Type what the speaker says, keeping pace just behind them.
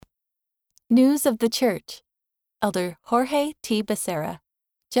News of the Church. Elder Jorge T. Becerra,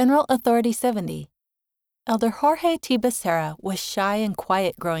 General Authority 70. Elder Jorge T. Becerra was shy and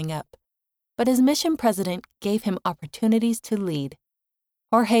quiet growing up, but his mission president gave him opportunities to lead.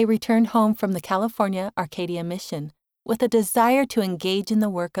 Jorge returned home from the California Arcadia mission with a desire to engage in the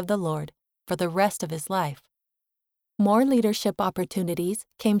work of the Lord for the rest of his life. More leadership opportunities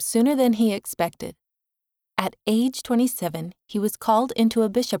came sooner than he expected. At age 27, he was called into a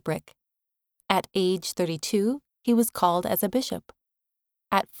bishopric. At age 32, he was called as a bishop.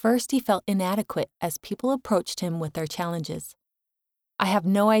 At first, he felt inadequate as people approached him with their challenges. "I have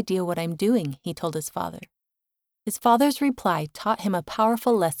no idea what I'm doing," he told his father. His father's reply taught him a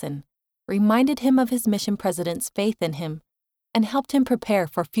powerful lesson, reminded him of his mission president's faith in him, and helped him prepare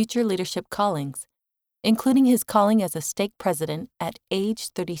for future leadership callings, including his calling as a stake president at age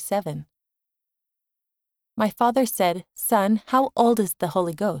 37. "My father said, 'Son, how old is the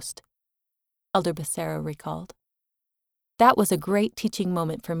Holy Ghost?'" Elder Becerra recalled. "That was a great teaching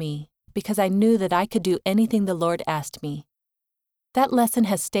moment for me, because I knew that I could do anything the Lord asked me." That lesson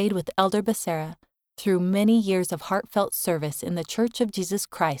has stayed with Elder Becerra through many years of heartfelt service in the Church of Jesus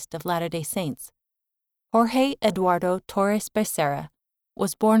Christ of Latter-day Saints. Jorge Eduardo Torres Becerra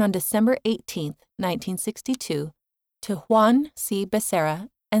was born on December 18, 1962, to Juan C. Becerra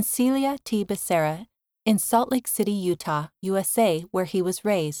and Celia T. Becerra in Salt Lake City, Utah, USA, where he was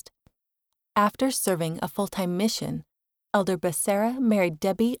raised. After serving a full-time mission, Elder Becerra married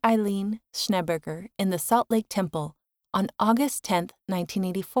Debbie Eileen Schneeberger in the Salt Lake Temple on August 10,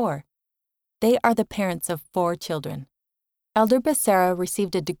 1984. They are the parents of 4 children. Elder Becerra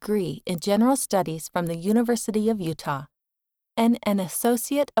received a degree in General Studies from the University of Utah and an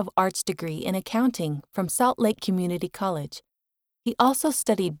Associate of Arts degree in Accounting from Salt Lake Community College. He also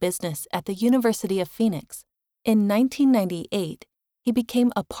studied business at the University of Phoenix. In 1998, he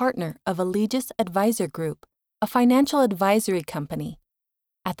became a partner of Allegis Advisor Group, a financial advisory company.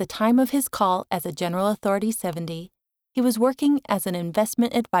 At the time of his call as a General Authority 70, he was working as an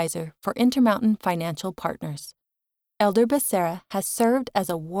investment advisor for Intermountain Financial Partners. Elder Becerra has served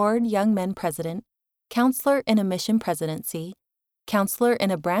as a Ward Young Men President, Counselor in a Mission Presidency, Counselor in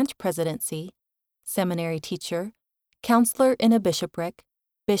a Branch Presidency, Seminary Teacher, Counselor in a Bishopric,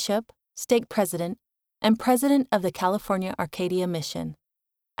 Bishop, Stake President, and President of the California Arcadia Mission.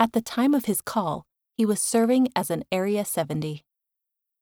 At the time of his call, he was serving as an Area 70.